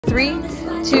3,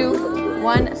 2,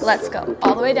 1, let's go.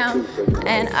 All the way down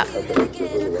and up.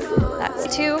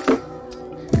 That's 2,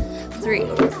 3.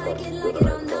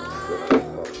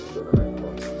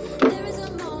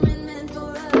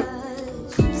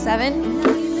 7,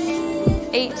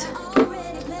 8,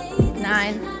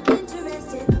 9,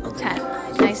 10.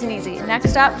 Nice and easy.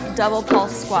 Next up, double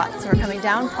pulse squat. So we're coming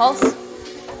down, pulse,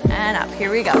 and up.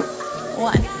 Here we go.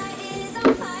 1,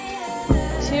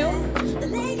 2,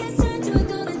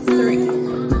 3.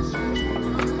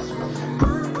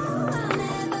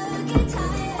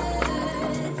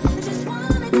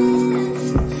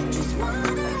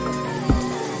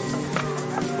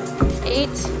 8,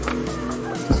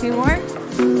 2 more.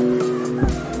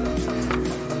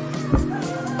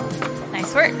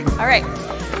 Nice work. All right.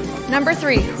 Number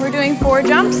 3, we're doing 4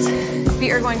 jumps.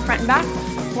 Feet are going front and back.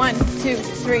 1, 2,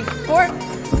 3, 4.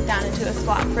 Down into a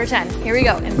squat for 10. Here we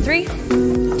go. In 3,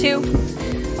 2,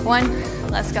 1,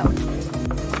 let's go.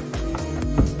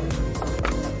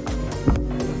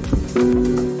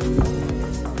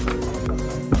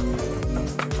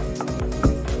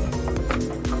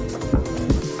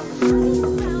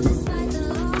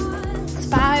 It's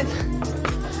 5.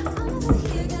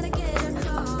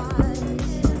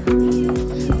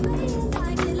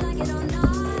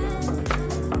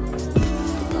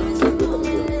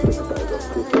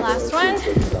 Last one.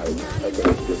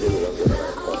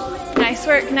 Nice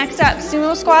work. Next up,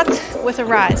 sumo squats with a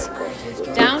rise.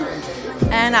 Down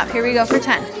and up. Here we go for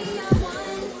 10.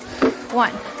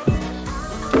 1,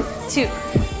 2,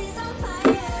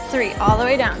 3. All the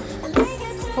way down.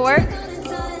 4,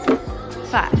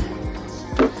 5,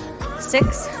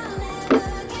 6,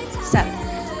 7,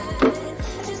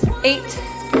 8,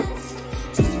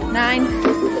 9,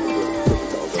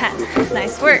 10.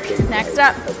 Nice work. Next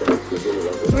up,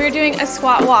 we're doing a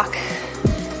squat walk.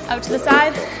 Out to the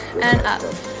side and up.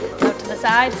 Out to the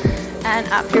side and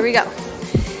up. Here we go.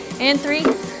 In 3,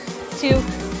 2,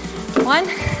 1,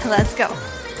 let's go.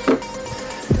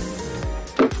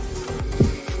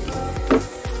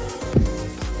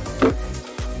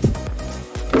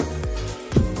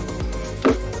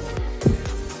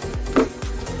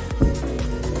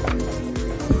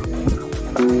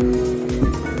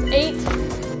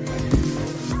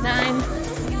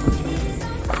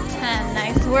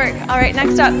 Work. All right,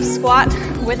 next up, squat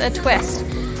with a twist.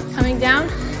 Coming down,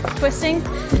 twisting,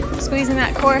 squeezing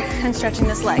that core and stretching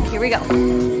this leg. Here we go.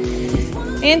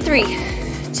 In 3,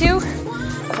 2,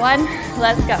 1,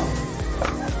 let's go.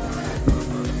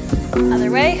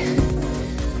 Other way.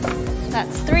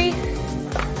 That's 3,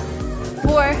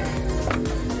 4,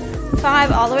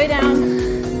 5, all the way down.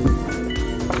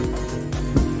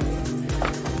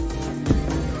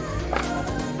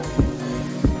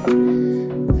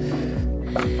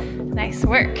 Nice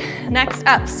work. Next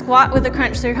up, squat with a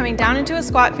crunch. So you're coming down into a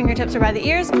squat, fingertips are by the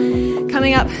ears,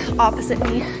 coming up opposite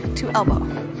knee to elbow.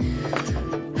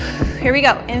 Here we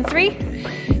go. In 3,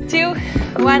 2,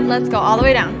 1, let's go. All the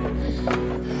way down.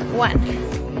 1,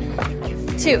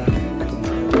 2.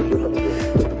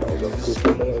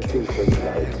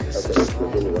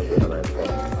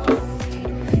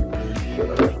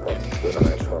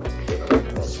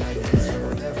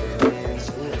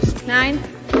 9,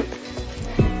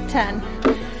 10.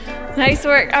 Nice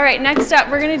work. All right, next up,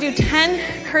 we're gonna do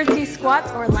 10 curtsy squats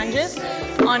or lunges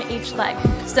on each leg.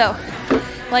 So,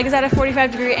 leg is at a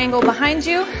 45-degree angle behind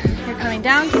you. You're coming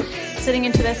down, sitting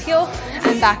into this heel,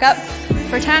 and back up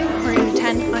for 10. We're gonna do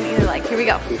 10 on either leg. Here we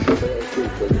go.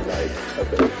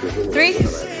 3,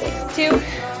 2,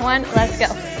 1, let's go.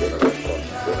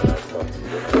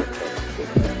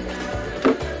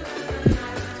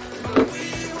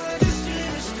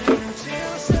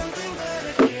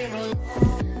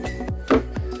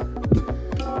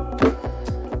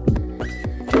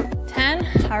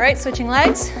 All right, switching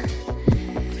legs.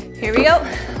 Here we go.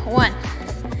 1,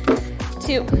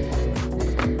 2,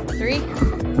 3,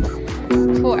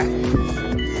 4.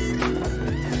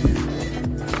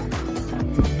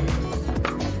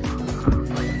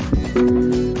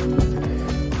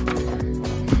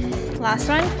 Last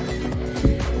one.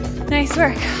 Nice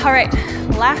work. All right,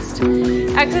 last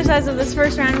exercise of this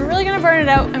first round. We're really gonna burn it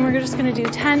out and we're just gonna do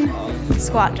 10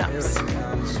 squat jumps.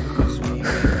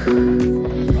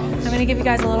 I'm gonna give you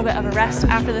guys a little bit of a rest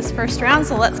after this first round,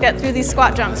 so let's get through these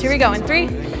squat jumps. Here we go. In 3,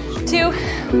 2,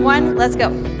 1, let's go.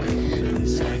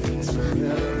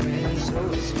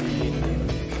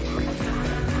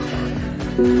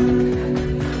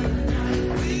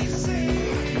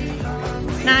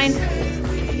 9,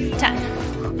 10.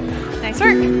 Nice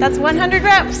work. That's 100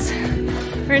 reps.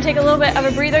 We're gonna take a little bit of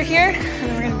a breather here, and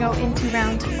then we're gonna go into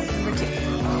round number 2.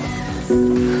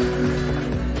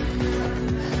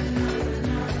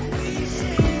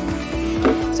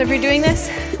 So if you're doing this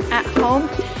at home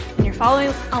and you're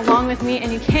following along with me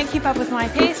and you can't keep up with my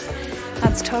pace,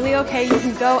 that's totally okay. You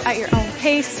can go at your own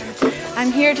pace.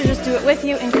 I'm here to just do it with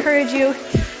you, encourage you,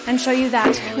 and show you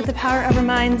that with the power of our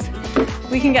minds,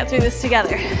 we can get through this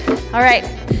together. All right,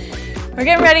 we're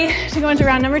getting ready to go into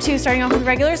round number 2, starting off with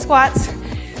regular squats.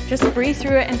 Just breathe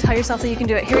through it and tell yourself that you can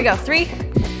do it. Here we go, 3,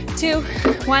 2,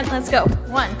 1, let's go.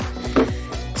 1,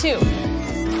 2,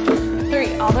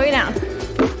 3, all the way down.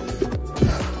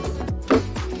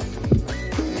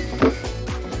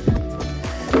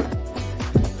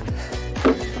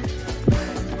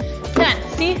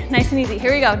 10, see, nice and easy.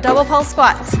 Here we go, double pulse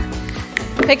squats.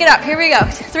 Pick it up, here we go.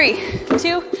 3,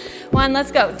 2, 1,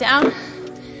 let's go. Down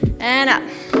and up.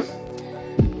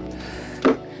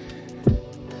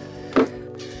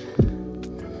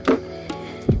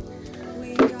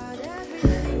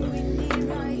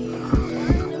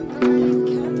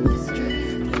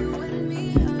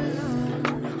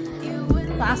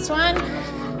 Last one.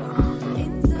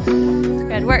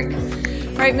 Good work.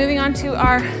 All right, moving on to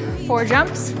our 4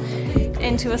 jumps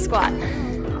into a squat.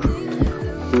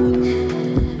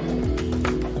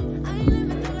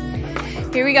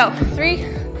 Here we go. 3,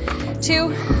 2,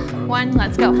 1,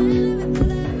 let's go.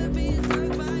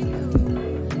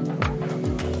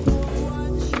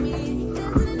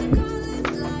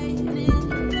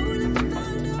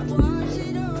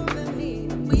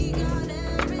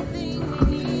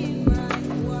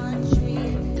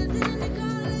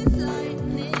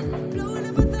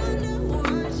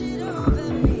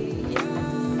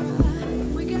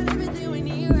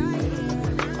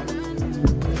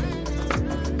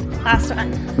 Last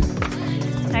one.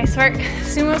 Nice work.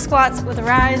 Sumo squats with a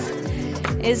rise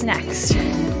is next.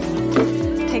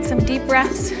 Take some deep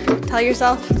breaths. Tell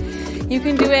yourself you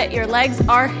can do it. Your legs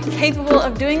are capable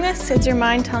of doing this. It's your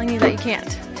mind telling you that you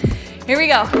can't. Here we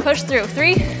go. Push through.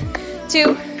 3,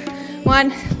 2,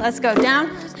 1. Let's go. Down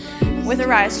with a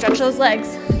rise. Stretch those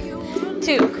legs.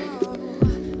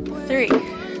 2, 3.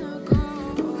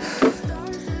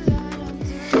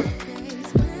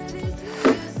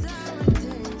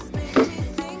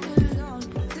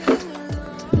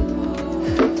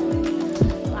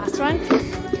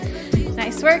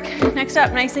 Work. Next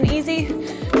up, nice and easy,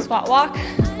 squat walk,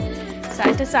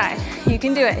 side to side. You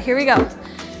can do it. Here we go.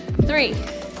 3,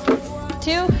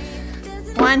 2,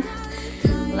 1,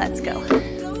 let's go.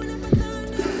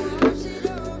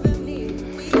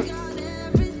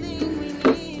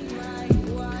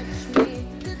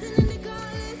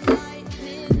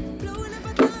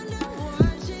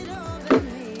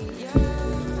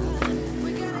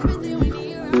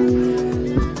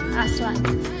 Last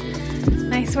one.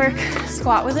 Nice work.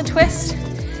 Squat with a twist.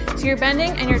 So you're bending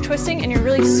and you're twisting and you're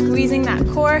really squeezing that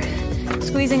core,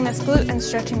 squeezing this glute and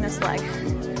stretching this leg.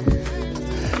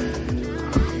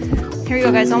 Here we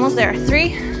go, guys, almost there.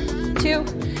 3, 2,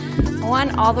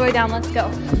 1, all the way down, let's go.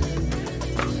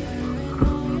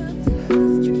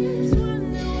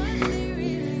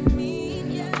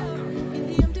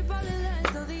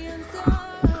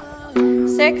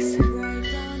 6,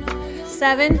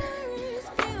 7,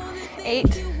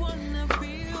 8,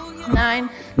 9,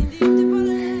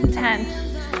 10.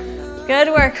 Good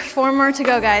work. 4 more to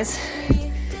go, guys.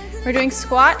 We're doing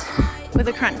squat with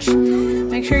a crunch.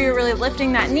 Make sure you're really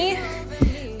lifting that knee,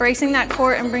 bracing that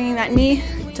core, and bringing that knee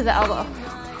to the elbow.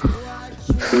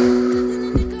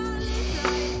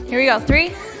 Here we go.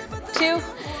 3, 2,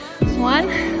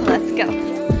 1. Let's go.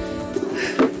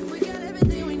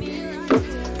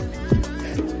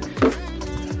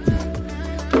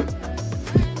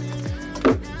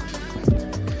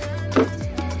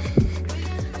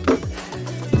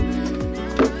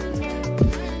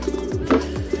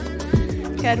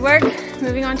 Good work.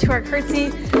 Moving on to our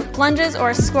curtsy lunges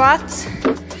or squats.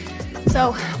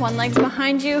 So one leg's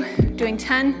behind you, doing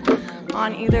 10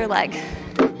 on either leg.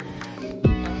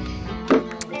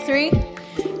 3,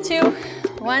 2,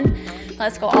 1.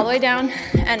 Let's go all the way down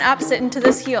and up, sit into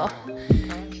this heel.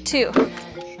 2,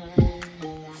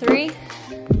 3,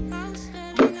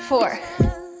 4.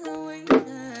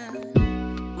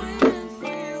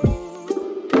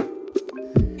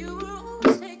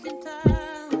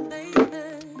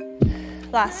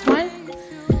 Last one.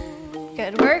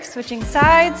 Good work. Switching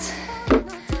sides.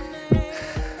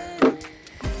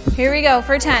 Here we go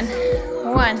for 10.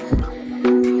 1,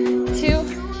 2,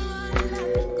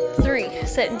 3.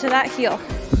 Sit into that heel.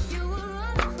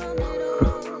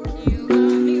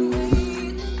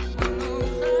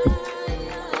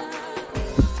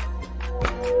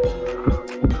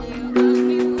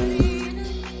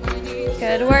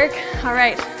 Good work. All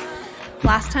right.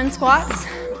 Last 10 squats,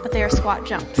 but they are squat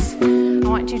jumps.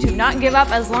 want you to not give up.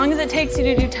 As long as it takes you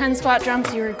to do 10 squat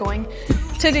jumps, you are going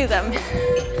to do them.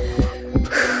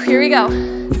 Here we go.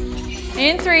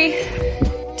 In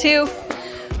 3, 2,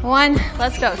 1.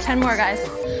 Let's go. 10 more, guys.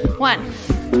 1,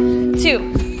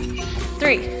 2,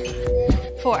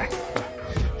 3, 4,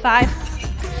 5,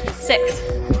 6,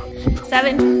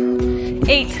 7,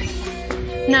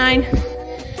 8, 9,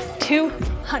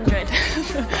 200.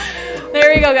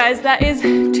 There we go, guys. That is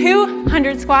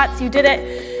 200 squats. You did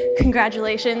it.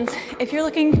 Congratulations. If you're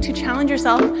looking to challenge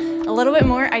yourself a little bit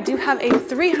more, I do have a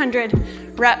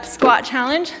 300 rep squat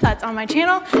challenge that's on my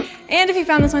channel. And if you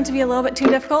found this one to be a little bit too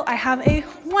difficult, I have a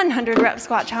 100 rep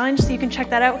squat challenge, so you can check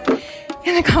that out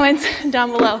in the comments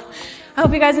down below. I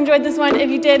hope you guys enjoyed this one. If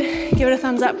you did, give it a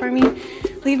thumbs up for me.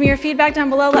 Leave me your feedback down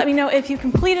below. Let me know if you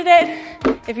completed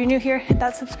it. If you're new here, hit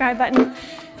that subscribe button.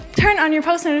 Turn on your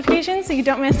post notifications so you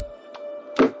don't miss